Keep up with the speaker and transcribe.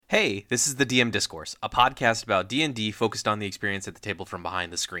Hey, this is the DM Discourse, a podcast about D&D focused on the experience at the table from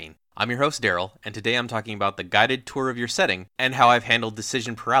behind the screen. I'm your host, Daryl, and today I'm talking about the guided tour of your setting and how I've handled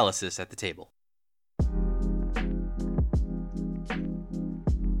decision paralysis at the table.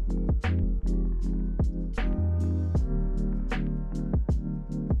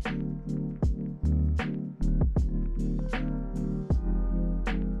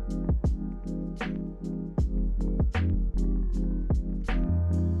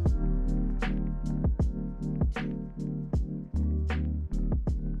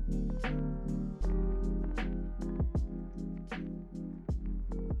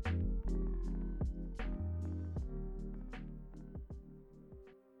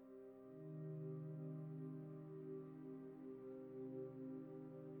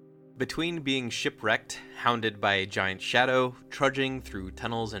 Between being shipwrecked, hounded by a giant shadow, trudging through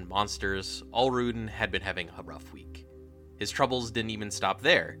tunnels and monsters, Olrun had been having a rough week. His troubles didn't even stop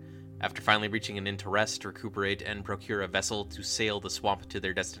there. After finally reaching an inn to rest, recuperate, and procure a vessel to sail the swamp to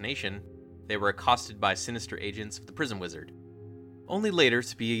their destination, they were accosted by sinister agents of the prison wizard, only later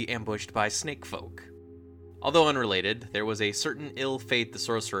to be ambushed by snake folk. Although unrelated, there was a certain ill fate the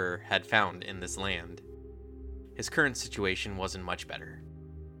sorcerer had found in this land. His current situation wasn't much better.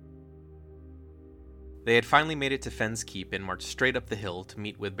 They had finally made it to Fenn's Keep and marched straight up the hill to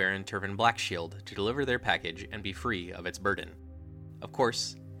meet with Baron Turvin Blackshield to deliver their package and be free of its burden. Of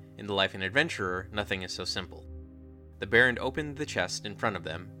course, in the life of an adventurer, nothing is so simple. The Baron opened the chest in front of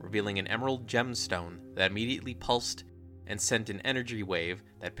them, revealing an emerald gemstone that immediately pulsed and sent an energy wave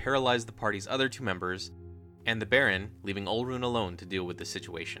that paralyzed the party's other two members, and the Baron leaving Olrun alone to deal with the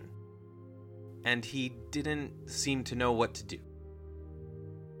situation. And he didn't seem to know what to do.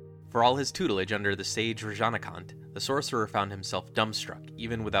 For all his tutelage under the sage Rajanakant, the sorcerer found himself dumbstruck,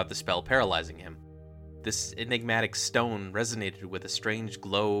 even without the spell paralyzing him. This enigmatic stone resonated with a strange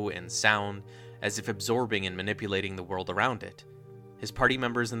glow and sound, as if absorbing and manipulating the world around it. His party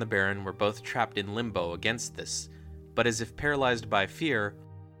members and the Baron were both trapped in limbo against this, but as if paralyzed by fear,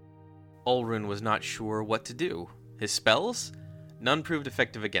 Olrun was not sure what to do. His spells? None proved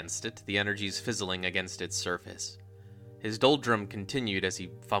effective against it, the energies fizzling against its surface. His doldrum continued as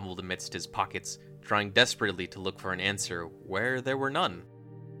he fumbled amidst his pockets, trying desperately to look for an answer where there were none.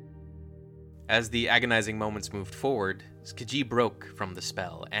 As the agonizing moments moved forward, Skiji broke from the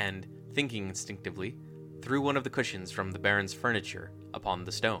spell and, thinking instinctively, threw one of the cushions from the Baron's furniture upon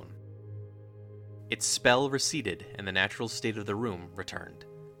the stone. Its spell receded and the natural state of the room returned.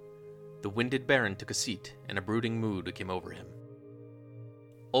 The winded Baron took a seat and a brooding mood came over him.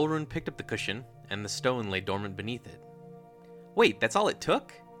 Olrun picked up the cushion and the stone lay dormant beneath it. Wait, that's all it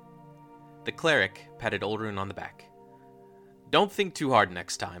took? The cleric patted Olrun on the back. Don't think too hard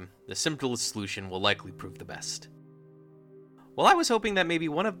next time. The simplest solution will likely prove the best. Well, I was hoping that maybe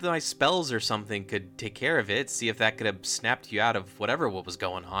one of my spells or something could take care of it, see if that could have snapped you out of whatever was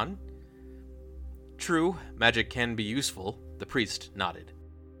going on. True, magic can be useful, the priest nodded.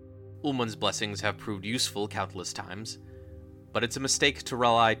 Ulmund's blessings have proved useful countless times, but it's a mistake to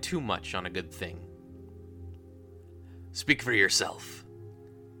rely too much on a good thing. Speak for yourself,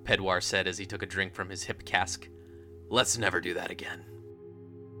 Pedwar said as he took a drink from his hip cask. Let's never do that again.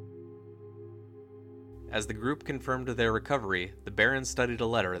 As the group confirmed their recovery, the Baron studied a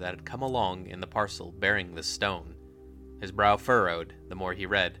letter that had come along in the parcel bearing the stone. His brow furrowed the more he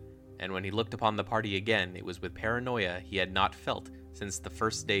read, and when he looked upon the party again, it was with paranoia he had not felt since the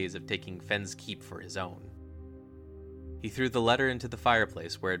first days of taking Fenn's Keep for his own. He threw the letter into the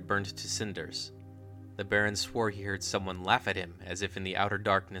fireplace where it burned to cinders. The Baron swore he heard someone laugh at him as if in the outer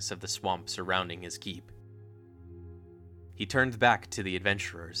darkness of the swamp surrounding his keep. He turned back to the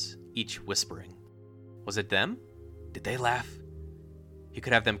adventurers, each whispering. Was it them? Did they laugh? He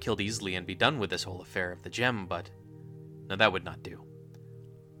could have them killed easily and be done with this whole affair of the gem, but no, that would not do.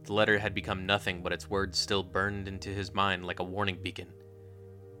 The letter had become nothing, but its words still burned into his mind like a warning beacon.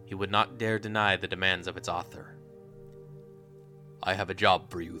 He would not dare deny the demands of its author. I have a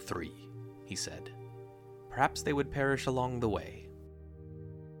job for you three, he said. Perhaps they would perish along the way.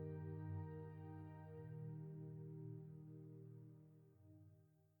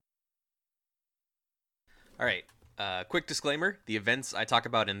 Alright, quick disclaimer. The events I talk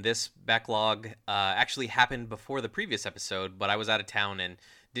about in this backlog actually happened before the previous episode, but I was out of town and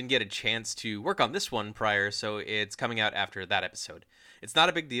didn't get a chance to work on this one prior, so it's coming out after that episode. It's not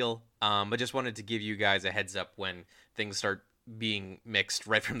a big deal, but just wanted to give you guys a heads up when things start being mixed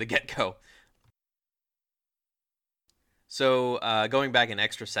right from the get-go. So, going back an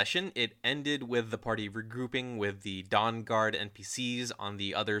extra session, it ended with the party regrouping with the Dawn Guard NPCs on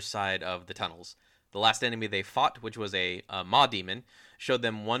the other side of the tunnels. The last enemy they fought, which was a Maw Demon, showed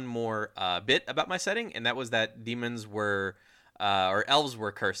them one more bit about my setting, and that was that demons were, or elves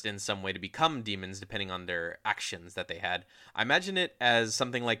were cursed in some way to become demons depending on their actions that they had. I imagine it as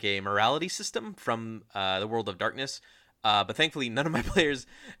something like a morality system from the World of Darkness, but thankfully none of my players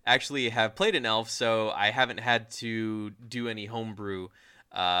actually have played an elf, so I haven't had to do any homebrew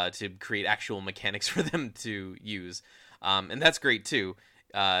to create actual mechanics for them to use. And that's great too.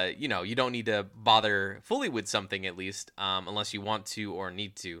 You don't need to bother fully with something, at least, unless you want to or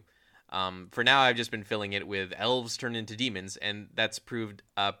need to. For now, I've just been filling it with elves turned into demons, and that's proved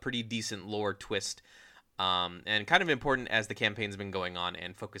a pretty decent lore twist, and kind of important as the campaign's been going on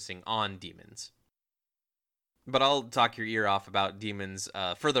and focusing on demons. But I'll talk your ear off about demons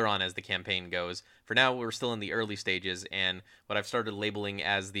further on as the campaign goes. For now, we're still in the early stages, and what I've started labeling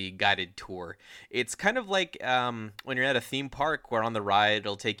as the guided tour. It's kind of like when you're at a theme park where on the ride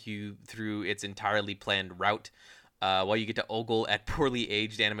it'll take you through its entirely planned route, while you get to ogle at poorly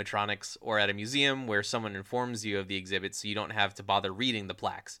aged animatronics, or at a museum where someone informs you of the exhibit so you don't have to bother reading the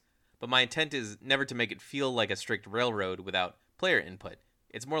plaques. But my intent is never to make it feel like a strict railroad without player input.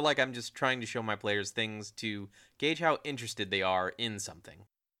 It's more like I'm just trying to show my players things to gauge how interested they are in something.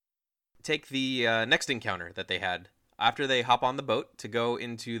 Take the next encounter that they had. After they hop on the boat to go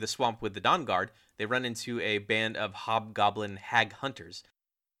into the swamp with the Dawnguard, they run into a band of hobgoblin hag hunters.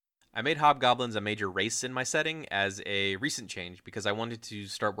 I made hobgoblins a major race in my setting as a recent change because I wanted to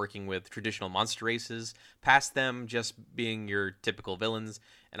start working with traditional monster races, past them just being your typical villains,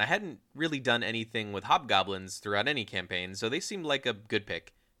 and I hadn't really done anything with hobgoblins throughout any campaign, so they seemed like a good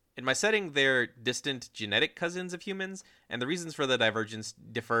pick. In my setting, they're distant genetic cousins of humans, and the reasons for the divergence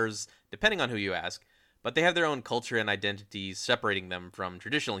differs depending on who you ask, but they have their own culture and identities separating them from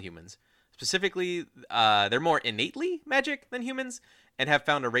traditional humans. Specifically, they're more innately magic than humans, and have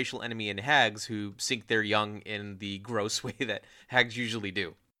found a racial enemy in hags who sink their young in the gross way that hags usually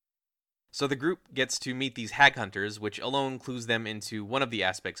do. So the group gets to meet these hag hunters, which alone clues them into one of the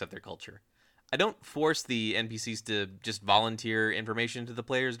aspects of their culture. I don't force the NPCs to just volunteer information to the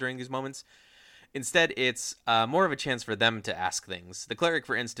players during these moments. Instead, it's more of a chance for them to ask things. The cleric,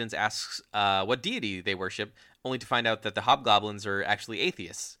 for instance, asks what deity they worship, only to find out that the hobgoblins are actually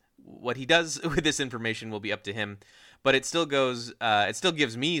atheists. What he does with this information will be up to him, but it still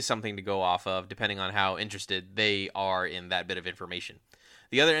gives me something to go off of, depending on how interested they are in that bit of information.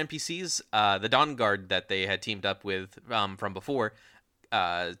 The other NPCs, the Dawnguard that they had teamed up with from before,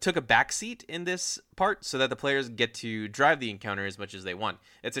 took a backseat in this part so that the players get to drive the encounter as much as they want.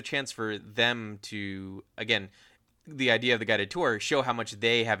 It's a chance for them to, again, the idea of the guided tour, show how much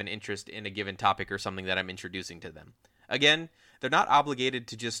they have an interest in a given topic or something that I'm introducing to them. Again, they're not obligated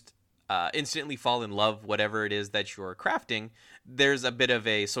to just instantly fall in love whatever it is that you're crafting. There's a bit of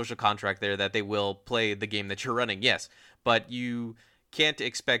a social contract there that they will play the game that you're running, yes, but you can't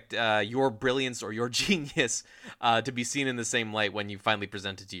expect your brilliance or your genius to be seen in the same light when you finally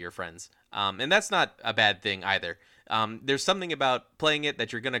present it to your friends. And that's not a bad thing either. There's something about playing it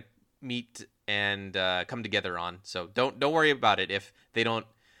that you're going to meet and come together on. So don't worry about it if they don't,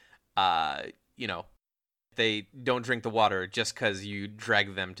 they don't drink the water just because you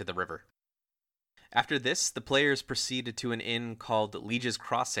drag them to the river. After this, the players proceed to an inn called Liege's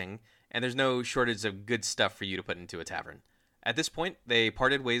Crossing, and there's no shortage of good stuff for you to put into a tavern. At this point, they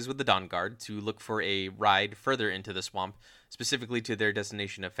parted ways with the Dawnguard to look for a ride further into the swamp, specifically to their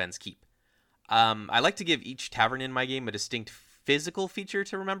destination of Fenn's Keep. I like to give each tavern in my game a distinct physical feature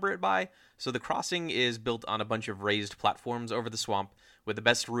to remember it by, so the crossing is built on a bunch of raised platforms over the swamp, with the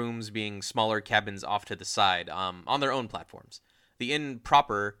best rooms being smaller cabins off to the side, on their own platforms. The inn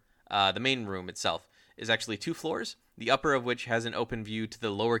proper, the main room itself, is actually 2 floors, the upper of which has an open view to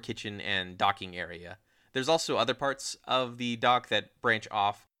the lower kitchen and docking area. There's also other parts of the dock that branch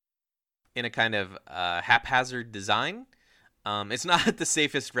off in a kind of haphazard design. It's not the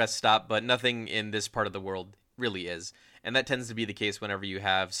safest rest stop, but nothing in this part of the world really is, and that tends to be the case whenever you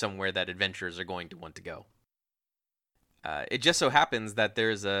have somewhere that adventurers are going to want to go. It just so happens that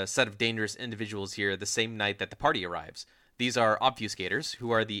there's a set of dangerous individuals here the same night that the party arrives. These are obfuscators, who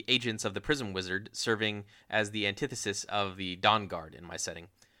are the agents of the Prism Wizard, serving as the antithesis of the Dawnguard in my setting.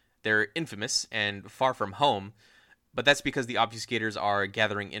 They're infamous and far from home, but that's because the obfuscators are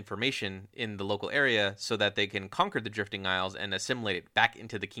gathering information in the local area so that they can conquer the Drifting Isles and assimilate it back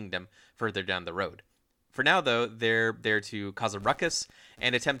into the kingdom further down the road. For now, though, they're there to cause a ruckus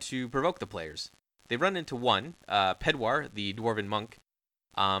and attempt to provoke the players. They run into one, Pedwar, the dwarven monk,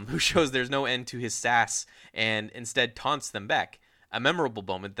 who shows there's no end to his sass and instead taunts them back, a memorable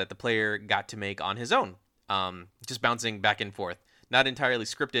moment that the player got to make on his own, just bouncing back and forth. Not entirely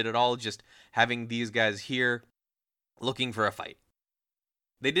scripted at all, just having these guys here looking for a fight.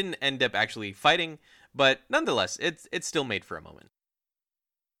 They didn't end up actually fighting, but nonetheless, it's still made for a moment.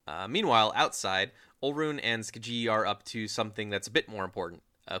 Meanwhile, outside, Olrun and Skji are up to something that's a bit more important,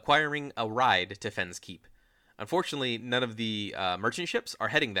 acquiring a ride to Fenn's Keep. Unfortunately, none of the merchant ships are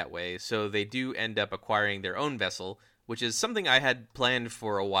heading that way, so they do end up acquiring their own vessel, which is something I had planned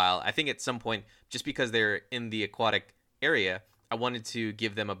for a while. I think at some point, just because they're in the aquatic area, I wanted to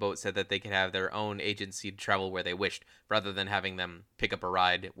give them a boat so that they could have their own agency to travel where they wished, rather than having them pick up a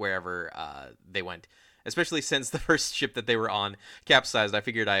ride wherever they went. Especially since the first ship that they were on capsized, I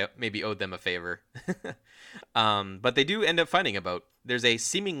figured I maybe owed them a favor. But they do end up finding a boat. There's a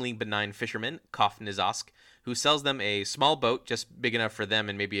seemingly benign fisherman, Kof Nizosk, who sells them a small boat, just big enough for them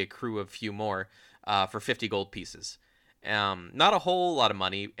and maybe a crew of few more, for 50 gold pieces. Not a whole lot of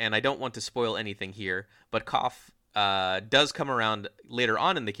money, and I don't want to spoil anything here, but Kof does come around later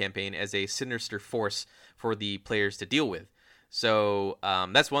on in the campaign as a sinister force for the players to deal with. So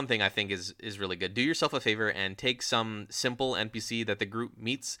that's one thing I think is really good. Do yourself a favor and take some simple NPC that the group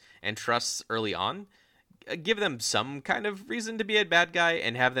meets and trusts early on. Give them some kind of reason to be a bad guy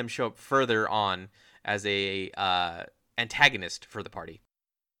and have them show up further on as a antagonist for the party.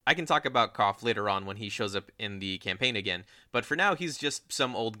 I can talk about Kof later on when he shows up in the campaign again, but for now he's just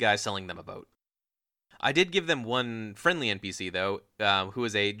some old guy selling them a boat. I did give them one friendly NPC, though, who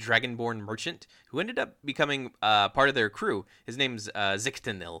is a Dragonborn merchant, who ended up becoming part of their crew. His name's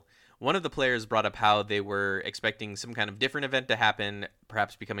Zictanil. One of the players brought up how they were expecting some kind of different event to happen,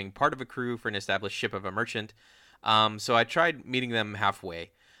 perhaps becoming part of a crew for an established ship of a merchant. So I tried meeting them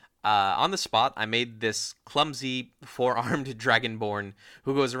halfway. On the spot, I made this clumsy, four-armed Dragonborn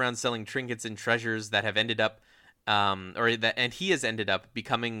who goes around selling trinkets and treasures that have ended up and he has ended up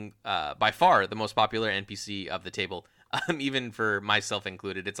becoming by far the most popular NPC of the table, even for myself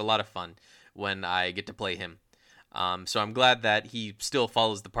included. It's a lot of fun when I get to play him. So I'm glad that he still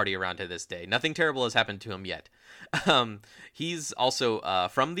follows the party around to this day. Nothing terrible has happened to him yet. He's also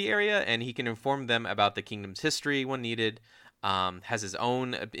from the area, and he can inform them about the kingdom's history when needed. Has his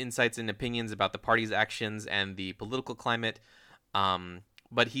own insights and opinions about the party's actions and the political climate.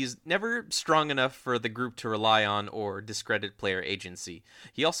 But he's never strong enough for the group to rely on or discredit player agency.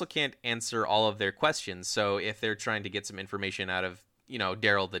 He also can't answer all of their questions, so if they're trying to get some information out of,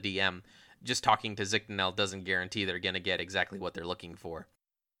 Daryl the DM, just talking to Zictanil doesn't guarantee they're going to get exactly what they're looking for.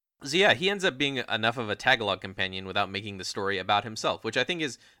 So yeah, he ends up being enough of a tagalog companion without making the story about himself, which I think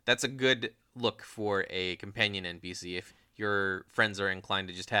that's a good look for a companion NPC if your friends are inclined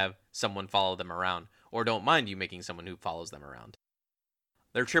to just have someone follow them around, or don't mind you making someone who follows them around.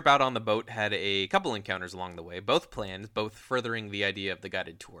 Their trip out on the boat had a couple encounters along the way, both planned, both furthering the idea of the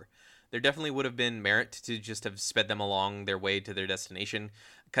guided tour. There definitely would have been merit to just have sped them along their way to their destination,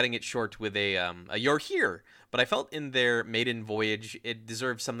 cutting it short with a "you're here," but I felt in their maiden voyage it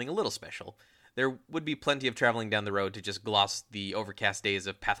deserved something a little special. There would be plenty of traveling down the road to just gloss the overcast days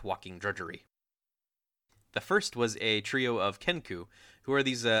of path-walking drudgery. The first was a trio of Kenku, who are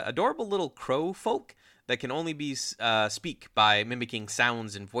these adorable little crow folk that can only be speak by mimicking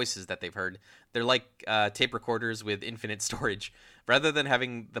sounds and voices that they've heard. They're like tape recorders with infinite storage. Rather than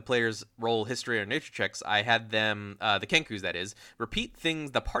having the players roll history or nature checks, I had them, the Kenkus that is, repeat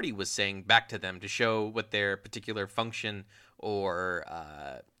things the party was saying back to them to show what their particular function or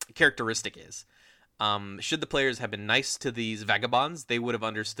characteristic is. Should the players have been nice to these vagabonds, they would have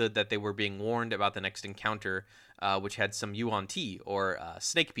understood that they were being warned about the next encounter, which had some Yuan-Ti, or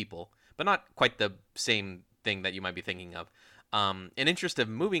snake people, but not quite the same thing that you might be thinking of. In interest of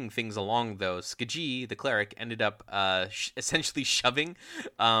moving things along, though, Skji, the cleric, ended up essentially shoving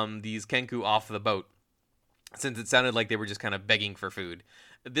these Kenku off the boat, since it sounded like they were just kind of begging for food.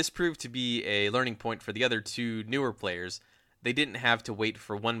 This proved to be a learning point for the other two newer players. They didn't have to wait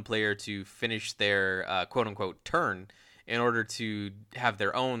for one player to finish their quote-unquote turn in order to have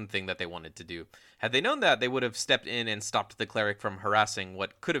their own thing that they wanted to do. Had they known that, they would have stepped in and stopped the cleric from harassing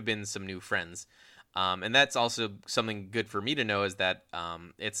what could have been some new friends. And that's also something good for me to know, is that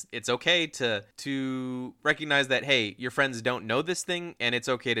it's okay to recognize that, hey, your friends don't know this thing, and it's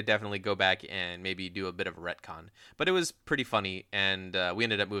okay to definitely go back and maybe do a bit of a retcon. But it was pretty funny, and we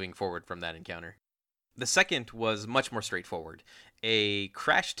ended up moving forward from that encounter. The second was much more straightforward. A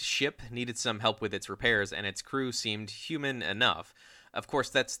crashed ship needed some help with its repairs, and its crew seemed human enough. Of course,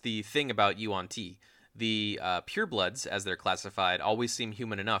 that's the thing about Yuan-Ti. The purebloods, as they're classified, always seem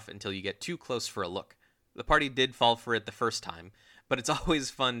human enough until you get too close for a look. The party did fall for it the first time, but it's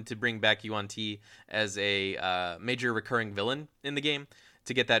always fun to bring back Yuan-Ti as a major recurring villain in the game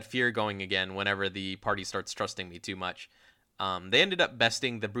to get that fear going again whenever the party starts trusting me too much. They ended up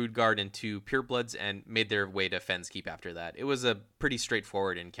besting the Broodguard and 2 Purebloods and made their way to Fenn's Keep after that. It was a pretty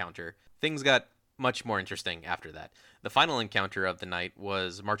straightforward encounter. Things got much more interesting after that. The final encounter of the night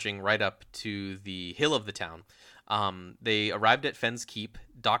was marching right up to the hill of the town. They arrived at Fenn's Keep,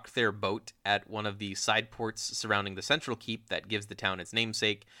 docked their boat at one of the side ports surrounding the central keep that gives the town its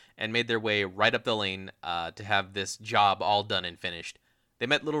namesake, and made their way right up the lane to have this job all done and finished. They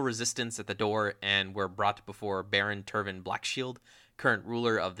met little resistance at the door and were brought before Baron Tervin Blackshield, current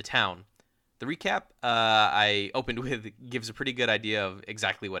ruler of the town. The recap I opened with gives a pretty good idea of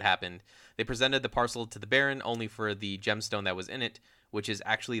exactly what happened. They presented the parcel to the Baron only for the gemstone that was in it, which is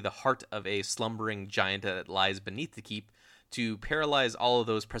actually the heart of a slumbering giant that lies beneath the keep, to paralyze all of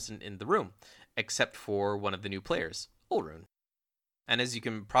those present in the room, except for one of the new players, Olrune. And as you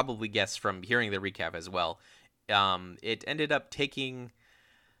can probably guess from hearing the recap as well, it ended up taking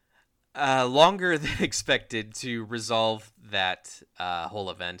longer than expected to resolve that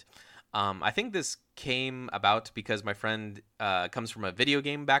whole event. I think this came about because my friend comes from a video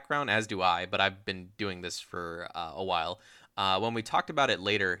game background, as do I, but I've been doing this for a while. When we talked about it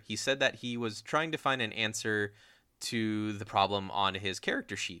later, he said that he was trying to find an answer to the problem on his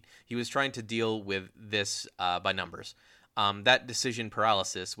character sheet. He was trying to deal with this by numbers. That decision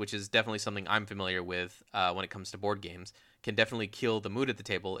paralysis, which is definitely something I'm familiar with when it comes to board games, can definitely kill the mood at the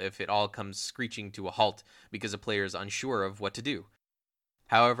table if it all comes screeching to a halt because a player is unsure of what to do.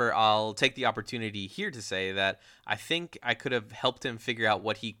 However, I'll take the opportunity here to say that I think I could have helped him figure out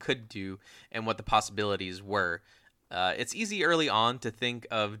what he could do and what the possibilities were. It's easy early on to think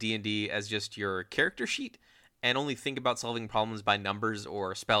of D&D as just your character sheet and only think about solving problems by numbers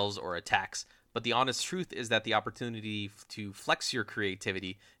or spells or attacks. But the honest truth is that the opportunity to flex your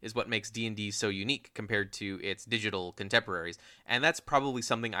creativity is what makes D&D so unique compared to its digital contemporaries. And that's probably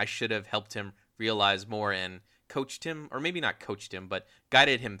something I should have helped him realize more and coached him, or maybe not coached him, but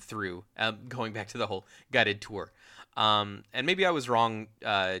guided him through, going back to the whole guided tour. And maybe I was wrong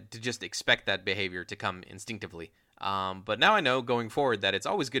to just expect that behavior to come instinctively. But now I know going forward that it's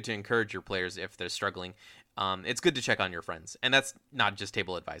always good to encourage your players if they're struggling. It's good to check on your friends. And that's not just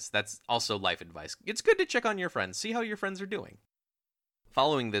table advice. That's also life advice. It's good to check on your friends. See how your friends are doing.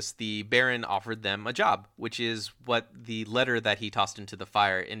 Following this, the Baron offered them a job, which is what the letter that he tossed into the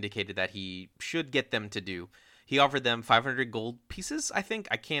fire indicated that he should get them to do. He offered them 500 gold pieces, I think.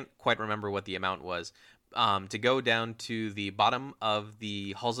 I can't quite remember what the amount was. To go down to the bottom of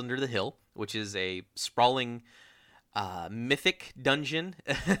the Halls Under the Hill, which is a sprawling mythic dungeon,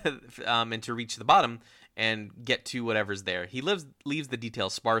 and to reach the bottom and get to whatever's there. He leaves the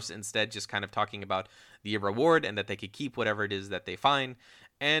details sparse, instead just kind of talking about the reward and that they could keep whatever it is that they find.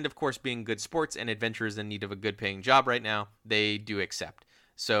 And of course, being good sports and adventurers in need of a good paying job right now, they do accept.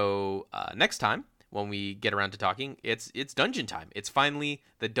 So next time, when we get around to talking, it's dungeon time. It's finally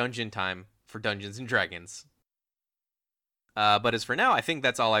the dungeon time for Dungeons and Dragons. But as for now, I think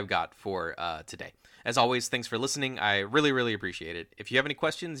that's all I've got for today. As always, thanks for listening. I really, really appreciate it. If you have any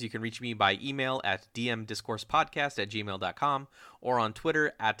questions, you can reach me by email at dmdiscoursepodcast@gmail.com or on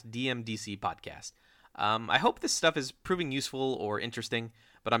Twitter at dmdcpodcast. I hope this stuff is proving useful or interesting,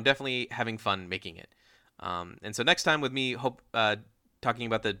 but I'm definitely having fun making it. And so next time with me, talking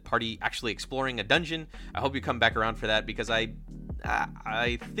about the party actually exploring a dungeon, I hope you come back around for that, because I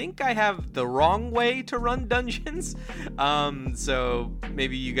think I have the wrong way to run dungeons. So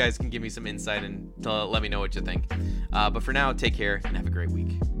maybe you guys can give me some insight and let me know what you think. But for now, take care and have a great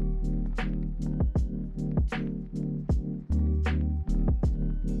week.